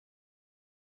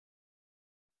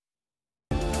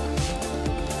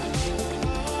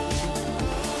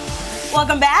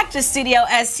Welcome back to Studio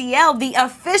STL. The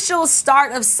official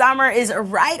start of summer is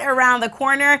right around the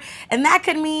corner, and that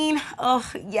could mean, oh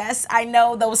yes, I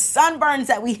know, those sunburns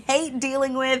that we hate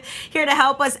dealing with. Here to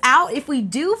help us out if we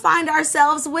do find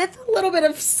ourselves with a little bit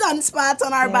of sunspots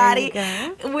on our body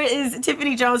is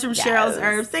Tiffany Jones from Cheryl's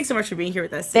Herbs. Thanks so much for being here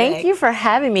with us today. Thank you for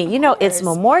having me. You know, it's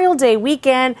Memorial Day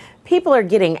weekend. People are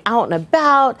getting out and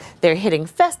about, they're hitting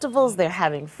festivals, they're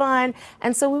having fun,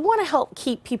 and so we want to help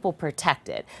keep people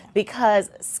protected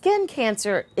because skin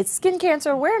cancer, it's Skin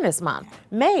Cancer Awareness Month.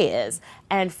 May is,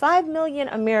 and 5 million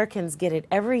Americans get it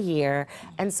every year,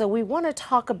 and so we want to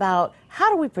talk about how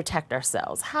do we protect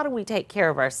ourselves? How do we take care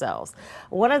of ourselves?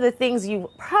 One of the things you've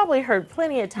probably heard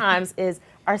plenty of times is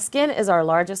our skin is our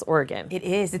largest organ. It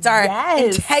is. It's our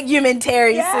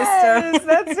integumentary system.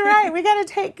 That's right. We got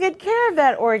to take good care of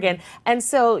that organ. And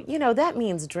so, you know, that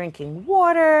means drinking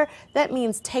water. That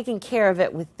means taking care of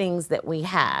it with things that we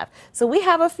have. So we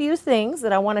have a few things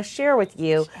that I want to share with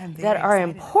you that are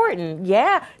important.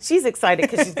 Yeah, she's excited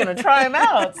because she's going to try them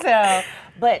out. So,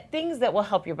 but things that will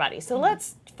help your body. So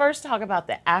let's first talk about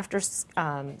the After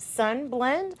Sun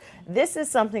Blend. This is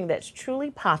something that's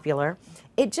truly popular.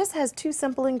 It just has 2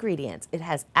 simple ingredients. It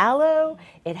has aloe,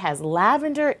 it has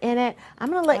lavender in it. I'm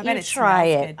gonna let you try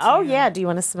it. Oh yeah, do you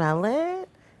wanna smell it?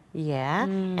 Yeah,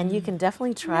 and you can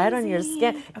definitely try it on your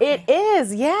skin. It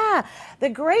is, yeah. The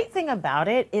great thing about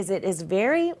it is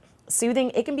very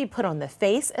soothing. It can be put on the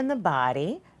face and the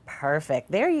body.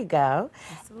 Perfect, there you go.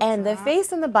 And the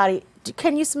face and the body,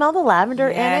 can you smell the lavender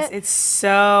in it? Yes, it's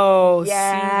so soothing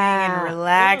and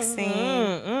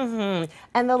relaxing.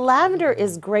 And the lavender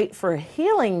is great for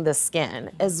healing the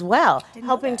skin as well,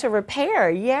 helping to repair,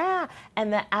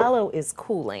 and the aloe is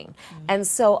cooling. And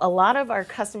so a lot of our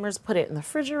customers put it in the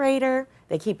refrigerator,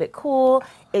 they keep it cool.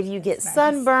 If you get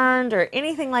sunburned or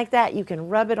anything like that, you can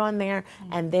rub it on there,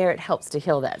 and there it helps to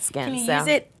heal that skin. Can you use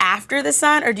it after the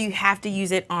sun, or do you have to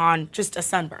use it on just a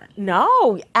sunburn?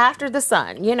 No, after the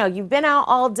sun. You know, you've been out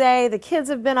all day, the kids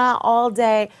have been out all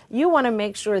day. You want to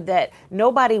make sure that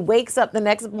nobody wakes up the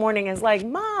next morning and is like,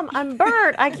 Mom, I'm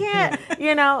burnt, I can't,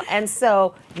 you know, and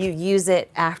so you use it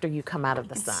after you come out of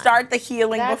the sun. Start the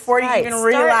healing before you even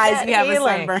realize you have a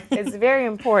sunburn. It's very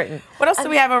important. What else do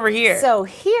we have over here? So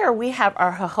here we have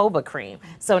our jojoba cream.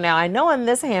 So now I know on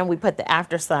this hand we put the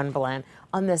After Sun Blend.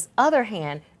 On this other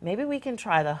hand, maybe we can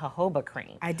try the jojoba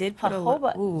cream. I did put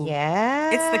jojoba.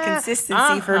 Yeah. It's the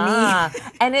consistency for me.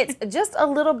 And it's just a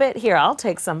little bit here. I'll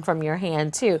take some from your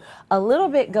hand too. A little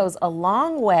bit goes a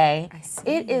long way.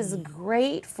 It is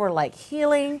great for like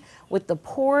healing with the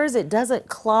pores. It doesn't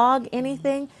clog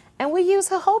anything. And we use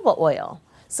jojoba oil.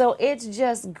 So it's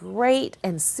just great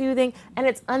and soothing, and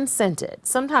it's unscented.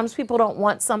 Sometimes people don't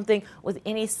want something with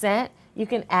any scent. You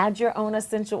can add your own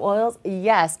essential oils.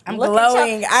 Yes. I'm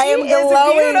glowing. I am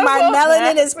glowing. My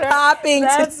melanin is popping.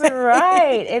 That's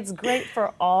right. It's great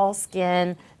for all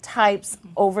skin types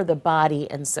over the body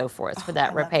and so forth for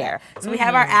that repair. So we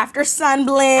have our After Sun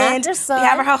Blend. We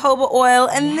have our jojoba oil,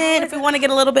 and then if we want to get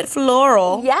a little bit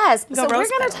floral. Yes. So we're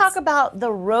going to talk about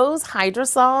the rose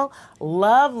hydrosol.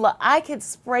 Love. I could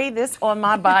spray this on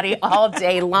my body all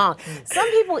day long. Some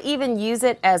people even use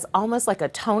it as almost like a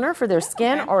toner for their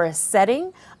skin or a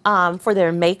setting for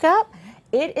their makeup.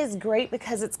 It is great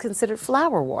because it's considered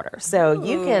flower water. So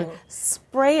you can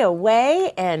spray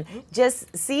away and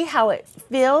just see how it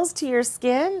feels to your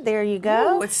skin. There you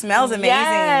go. Ooh, it smells amazing.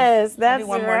 Yes, that's maybe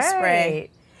one more spray.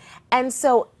 And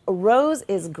so rose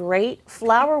is great.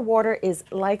 Flower water is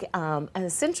like an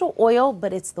essential oil,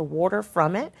 but it's the water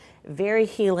from it. Very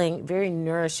healing, very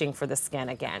nourishing for the skin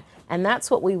again. And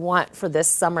that's what we want for this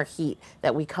summer heat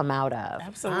that we come out of.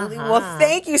 Absolutely. Well,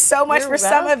 thank you so much for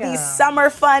some of these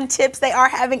summer fun tips. They are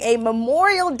having a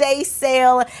Memorial Day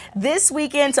sale this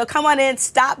weekend. So come on in,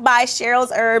 stop by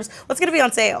Cheryl's Herbs. What's going to be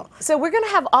on sale? So we're going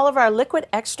to have all of our liquid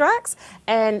extracts,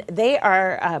 and they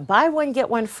are buy one, get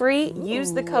one free.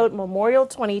 Use the code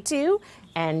Memorial22,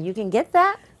 and you can get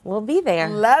that. We'll be there.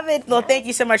 Love it. Well, thank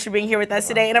you so much for being here with us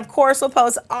today. And of course, we'll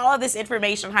post all of this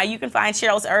information on how you can find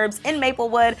Cheryl's Herbs in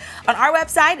Maplewood on our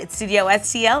website at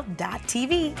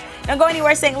studiostl.tv. Don't go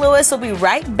anywhere, St. Louis. We'll be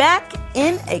right back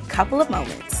in a couple of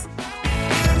moments.